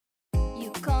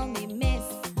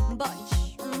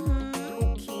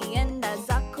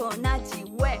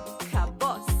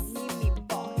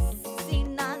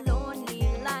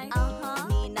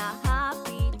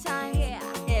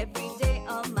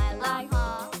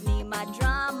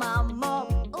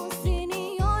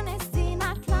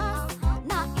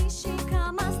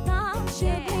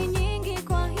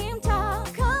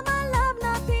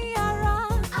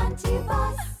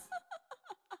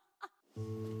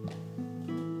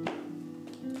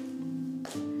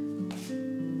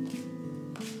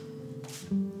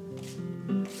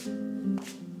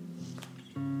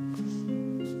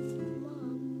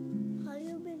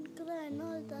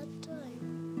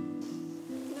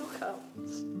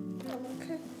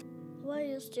Why are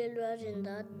you still wearing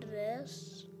that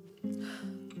dress?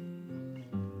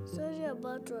 Sorry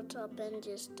about what happened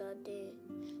yesterday.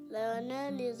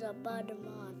 Lionel is a bad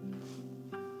man.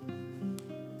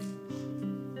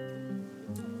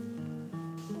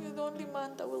 You're the only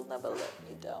man that will never let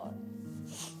me down.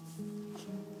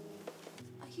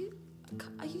 Are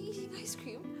you eating ice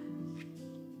cream?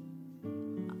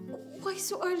 Why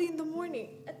so early in the morning?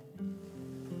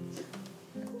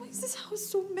 Why is this house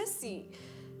so messy?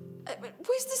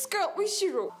 Where's this girl? Where's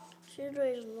Shiru? Shiru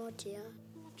is not here.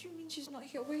 What do you mean she's not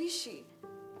here? Where is she?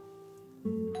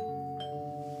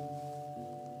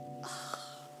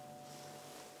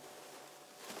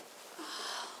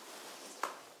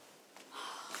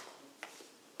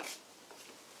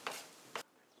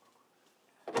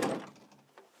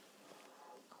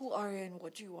 Who are you and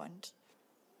what do you want?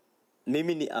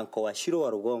 Mimi ni uncle wa Shiru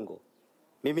wa Rugongo.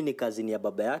 Mimi ni kazini ya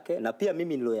baba yake na pia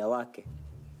mimi ni lawyer wake.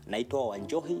 Naitwa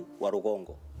Wanjohi wa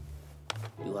Rugongo.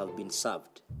 You have been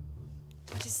served.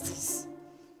 What is this?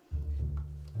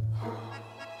 Come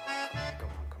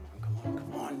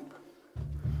on.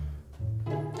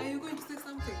 Are you going to say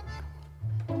something?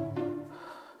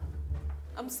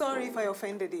 I'm sorry if I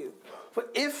offended you. But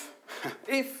if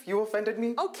you offended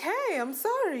me? Okay, I'm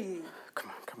sorry.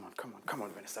 Come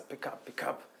on, Vanessa, pick up.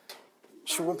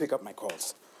 She won't pick up my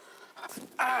calls.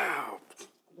 Ow!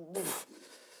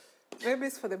 Maybe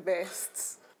it's for the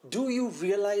best. Do you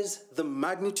realize the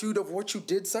magnitude of what you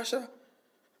did, Sasha?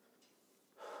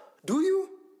 Do you?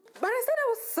 But I said I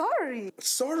was sorry.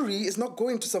 Sorry is not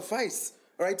going to suffice,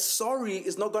 all right? Sorry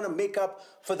is not going to make up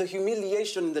for the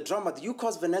humiliation and the drama that you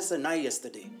caused Vanessa and I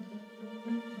yesterday.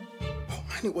 Oh,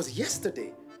 man, it was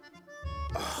yesterday.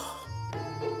 Oh.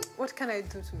 What can I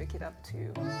do to make it up to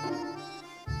you?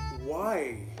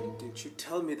 Why didn't you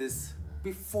tell me this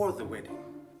before the wedding?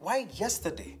 Why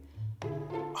yesterday?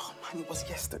 Oh, man, it was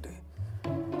yesterday.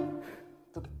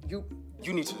 Look,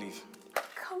 you need to leave.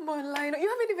 Come on, Lionel. You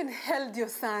haven't even held your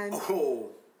son.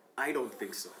 Oh, I don't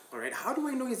think so. All right, how do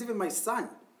I know he's even my son?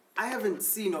 I haven't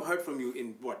seen or heard from you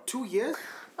in, what, 2 years?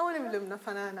 I want to blame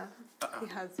Nafanana. He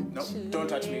has No, cheeks. don't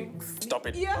touch me. Stop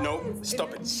it. Yes, No,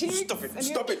 stop it. Stop it.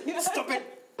 Stop it. Stop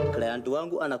it. Client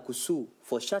wangu anakusu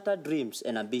for shattered dreams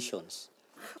and ambitions.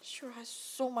 Shiru has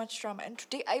so much drama and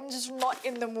today I'm just not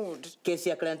in the mood. Kesi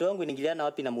ya client wangu inaingiliana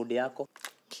wapi na mood yako?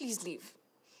 Please leave.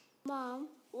 Mom,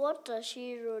 what has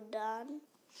Shiru done?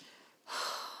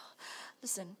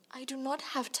 Listen, I do not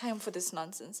have time for this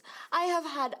nonsense. I have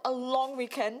had a long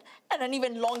weekend and an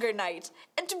even longer night.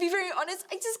 And to be very honest,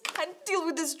 I just can't deal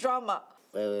with this drama.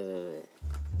 Wewe.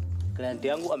 Client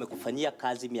yangu amekufanyia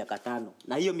kazi miaka 5.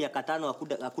 Na hiyo miaka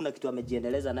 5 hakuna kitu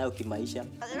amejiendeleza nayo kimaisha.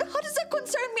 How does that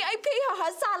concern me? I pay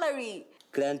her salary.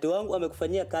 Client wangu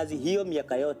amekufanyia kazi hiyo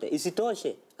miaka yote.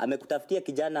 Isitoshe, amekutafutia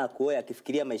kijana akuoe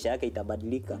akifikiria maisha yake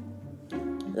itabadilika.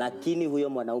 Lakini huyo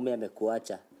mwanaume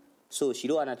amekuacha. So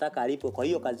Shiru anataka alipo kwa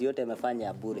hiyo kazi yote amefanya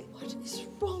ya bure. What is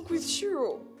wrong with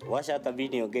Shiru? Washa hata bini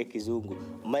niongee kizungu.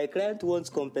 My client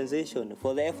wants compensation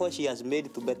for the effort she has made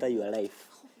to better your life.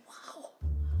 Oh, wow.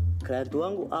 Client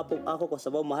wangu ako kwa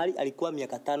sababu mahali alikuwa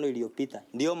miaka 5 iliyopita.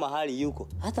 Ndio mahali yuko.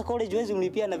 Hata college wezi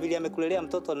mlipia na vile amekulelea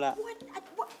mtoto na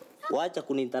Wacha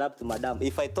kuninterrupt madam.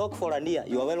 If I talk for a year,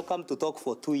 you are welcome to talk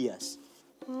for 2 years.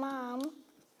 Mom,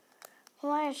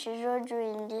 why is Shiru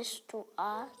doing this to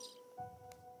us?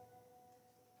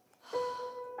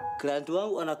 Client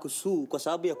wangu anakusuu kwa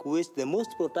sababu ya kuwaste the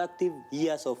most productive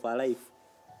years of her life.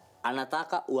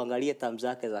 Anataka uangalie terms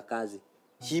zake za kazi.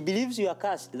 She believes you are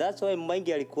cursed. That's why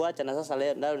Mwangi alikuacha na sasa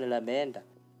leo ndio ameenda.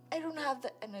 I don't have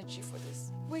the energy for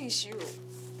this. Where is Shiru?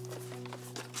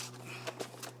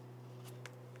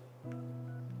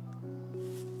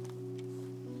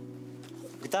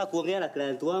 Ukitaka kuongea na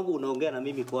client wangu unaongea na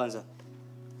mimi kwanza.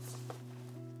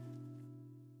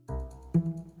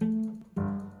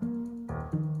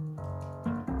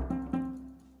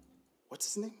 What's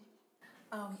his name?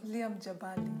 Liam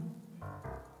Jabali.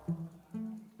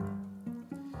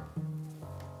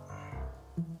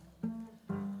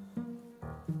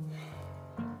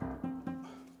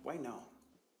 Why now?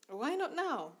 Why not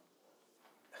now?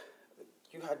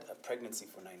 You had a pregnancy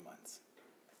for 9 months.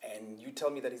 And you tell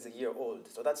me that he's a year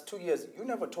old. So that's 2 years. You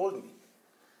never told me.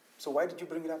 So why did you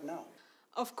bring it up now?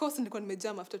 Of course, nilikuwa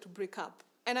nimejam after to break up.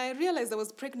 And I realized I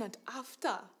was pregnant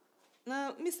after.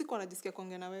 Na mimi sikuwa najisikia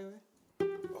kuongea na wewe.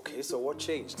 Okay, so what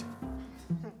changed?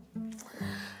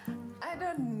 I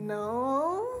don't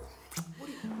know.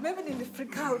 Maybe nili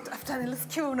freak out after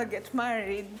nilisikia una get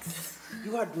married.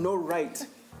 You had no right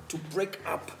to break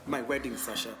up my wedding,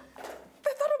 Sasha. The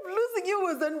thought of losing you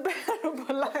was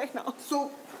unbearable, Lionel.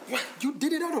 So, what, you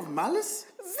did it out of malice?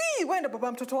 Zii, wewe ndo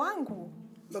baba mtoto wangu.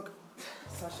 Look,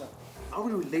 Sasha, our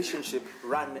relationship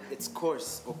ran its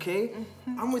course, okay?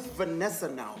 I'm with Vanessa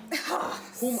now,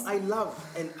 whom I love,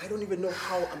 and I don't even know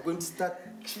how I'm going to start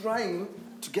trying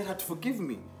to get her to forgive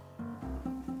me.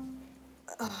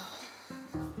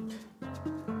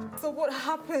 So what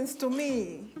happens to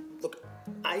me? Look,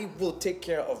 I will take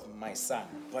care of my son,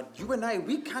 but you and I,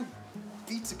 we can't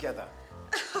be together.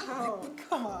 Oh,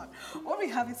 come on. What we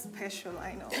have is special,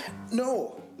 I know.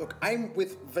 No, look, I'm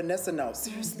with Vanessa now.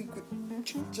 Seriously, could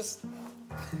you just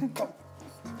come?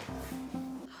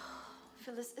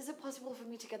 Phyllis, is it possible for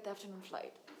me to get the afternoon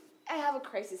flight? I have a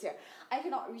crisis here. I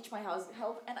cannot reach my house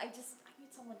help, and I need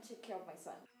someone to take care of my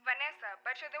son. Vanessa,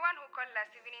 but you're the one who called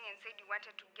last evening and said you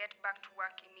wanted to get back to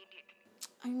work immediately.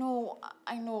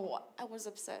 I know. I was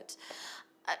upset.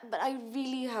 But I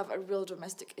really have a real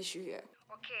domestic issue here.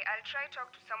 Okay, I'll try to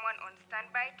talk to someone on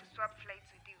standby to swap flights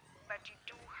with you, but you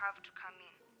do have to come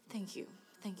in. Thank you.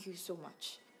 Thank you so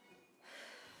much.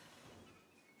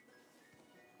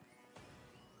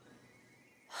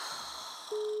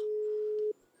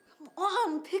 Come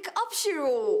on, pick up,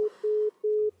 Shiru.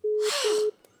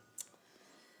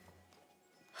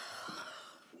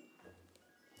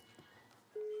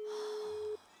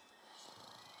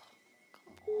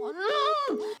 Come on.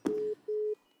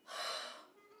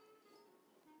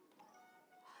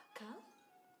 Cal?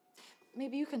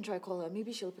 Maybe you can try call her.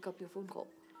 Maybe she'll pick up your phone call.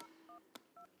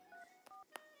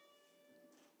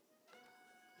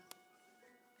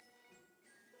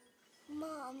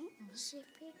 Mom, she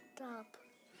picked up.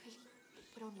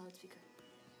 Put on loudspeaker.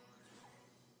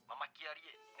 Mama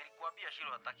Kiarie, nilikuambia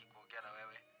Shiru hataki kuongea na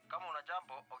wewe. Kama una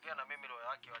jambo, ongea na mimi roho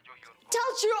yake wajue hiyo.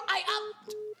 Tell Shiru I am.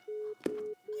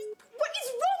 What is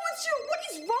wrong with you? What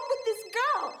is wrong with this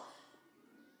girl?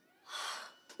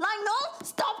 Lionel,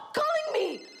 stop calling me.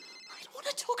 I don't want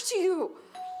to talk to you.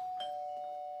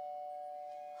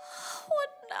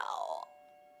 What now?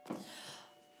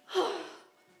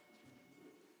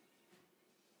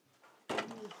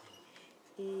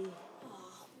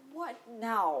 What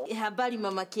now? Habari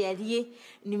Mama Kiarie,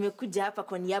 nimekuja hapa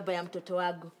kwa niaba ya mtoto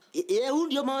wangu. Huyu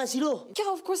ndio Mama Shiru.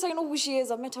 Yeah, of course I know who she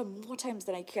is. I've met her more times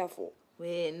than I care for.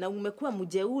 We, na umekuwa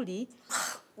mjeuri.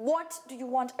 What do you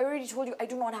want? I already told you I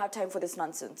do not have time for this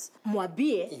nonsense.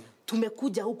 Mwambie,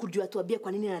 tumekuja huku ndio atuambie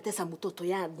kwa nini anatesa mtoto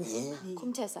yangu.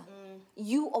 Kumtesa,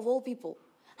 you of all people.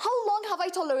 How long have I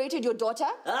tolerated your daughter?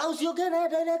 Usiongee naye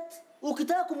direct.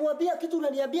 Ukitaka kumwambia kitu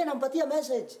unaniambia nampatia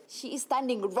message. She is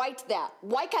standing right there.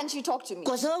 Why can't she talk to me?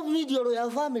 Kwa sababu mimi ndio roho ya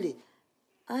family.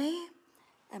 I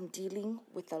am dealing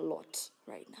with a lot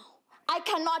right now. I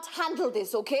cannot handle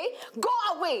this, okay? Go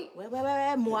away.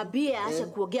 Wewe mwambie acha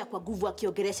kuongea kwa nguvu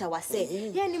akiongelesha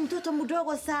wasee. Yeye ni mtoto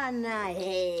mdogo sana.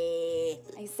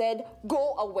 I said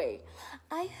go away.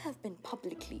 I have been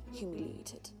publicly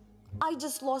humiliated. I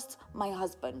just lost my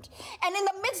husband. And in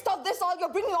the midst of this all,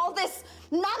 you're bringing all this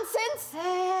nonsense?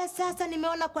 Sasa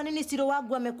nimeona kwa nini Shiru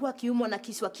wangu amekuwa kiumwa na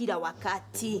kiswa kila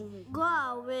wakati. Go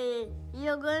away.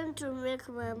 You're going to make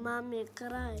my mommy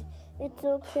cry. It's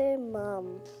okay,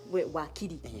 Mom. We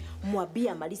wakili, mwambie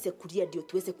amalize kulia ndio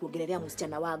tuweze kuongelea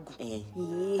msichana wangu.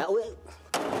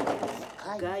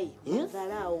 Gai,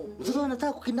 dharau. Mtoto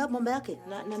anataka kukidnap mama yake.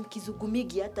 Na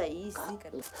mkizugumigi hata hisi.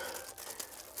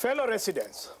 Fellow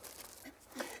residents,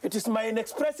 it is my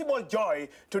inexpressible joy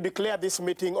to declare this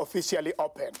meeting officially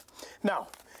open. Now,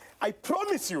 I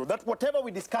promise you that whatever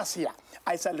we discuss here,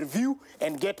 I shall review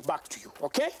and get back to you,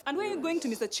 okay? And where are you going to,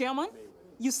 Mr. Chairman?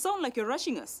 You sound like you're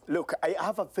rushing us. Look, I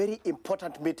have a very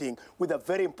important meeting with a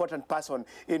very important person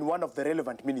in one of the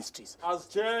relevant ministries. As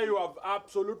chair, you have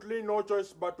absolutely no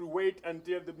choice but to wait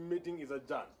until the meeting is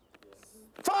adjourned.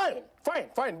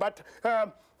 Fine, but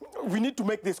we need to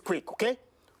make this quick, okay?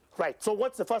 Right, so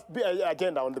what's the first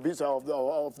agenda on the business of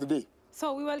the day?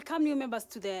 So we welcome new members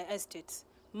to the estate.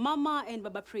 Mama and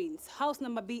Baba Prince, house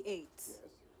number B8.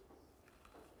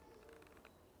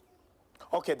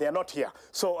 Okay, they are not here.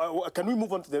 So can we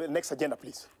move on to the next agenda,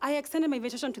 please? I extended my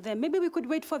invitation to them. Maybe we could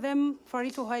wait for them for a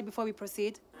little while before we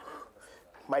proceed.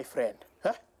 My friend,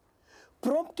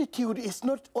 promptitude is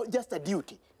not just a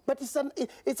duty, but it's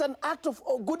an act of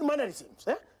good mannerisms.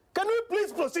 Can we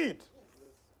please proceed?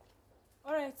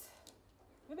 All right.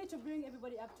 Maybe to bring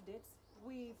everybody up to date,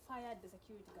 we fired the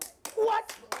security guy.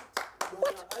 What?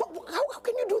 How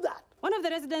can you do that? One of the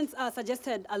residents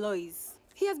suggested Alois.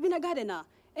 He has been a gardener,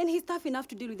 and he's tough enough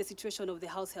to deal with the situation of the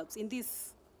house helps in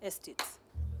this estate.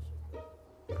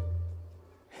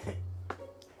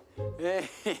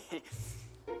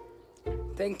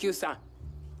 Thank you, sir.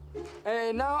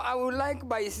 Now I would like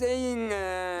by saying...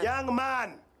 Young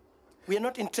man, we are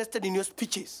not interested in your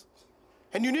speeches.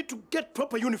 And you need to get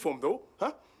proper uniform, though.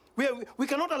 We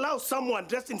cannot allow someone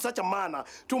dressed in such a manner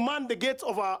to man the gates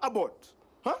of our abode.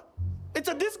 Huh? It's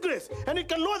a disgrace, and it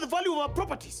can lower the value of our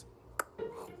properties.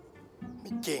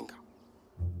 Mijenga.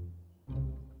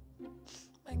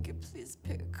 Maggie, please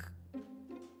pick.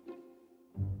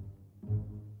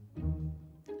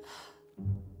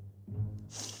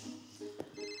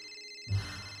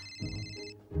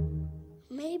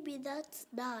 Maybe that's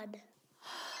Dad.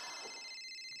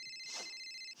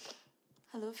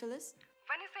 Hello, Phyllis?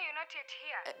 Vanessa, you're not yet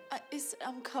here.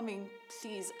 I'm coming,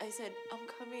 please. I said I'm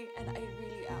coming, and I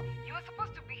really am. You were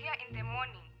supposed to be here in the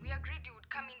morning. We agreed you would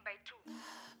come in by 2.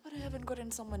 But I haven't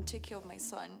gotten someone to take care of my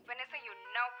son. Vanessa, you're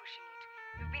now pushing it.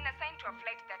 You've been assigned to a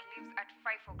flight that leaves at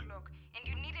 5 o'clock, and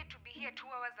you needed to be here 2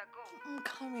 hours ago. I'm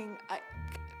coming.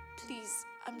 Please,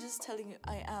 I'm just telling you,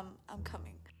 I'm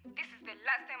coming. This is the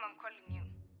last time I'm calling you.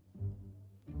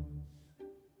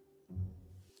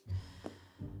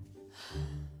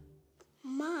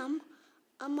 Mom,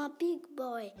 I'm a big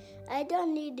boy. I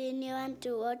don't need anyone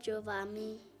to watch over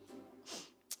me.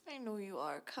 I know you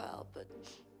are, Kyle, but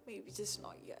maybe just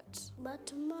not yet.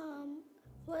 But Mom,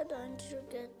 why don't you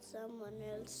get someone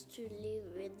else to live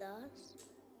with us?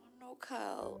 No,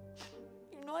 Kyle.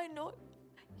 I know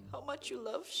how much you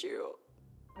love Shiru.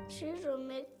 Shiru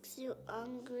makes you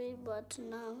angry, but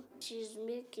now she's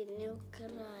making you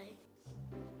cry.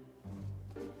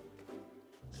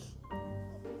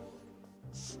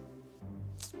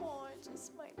 Oh,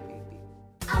 just my baby.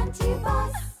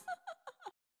 Auntieboss.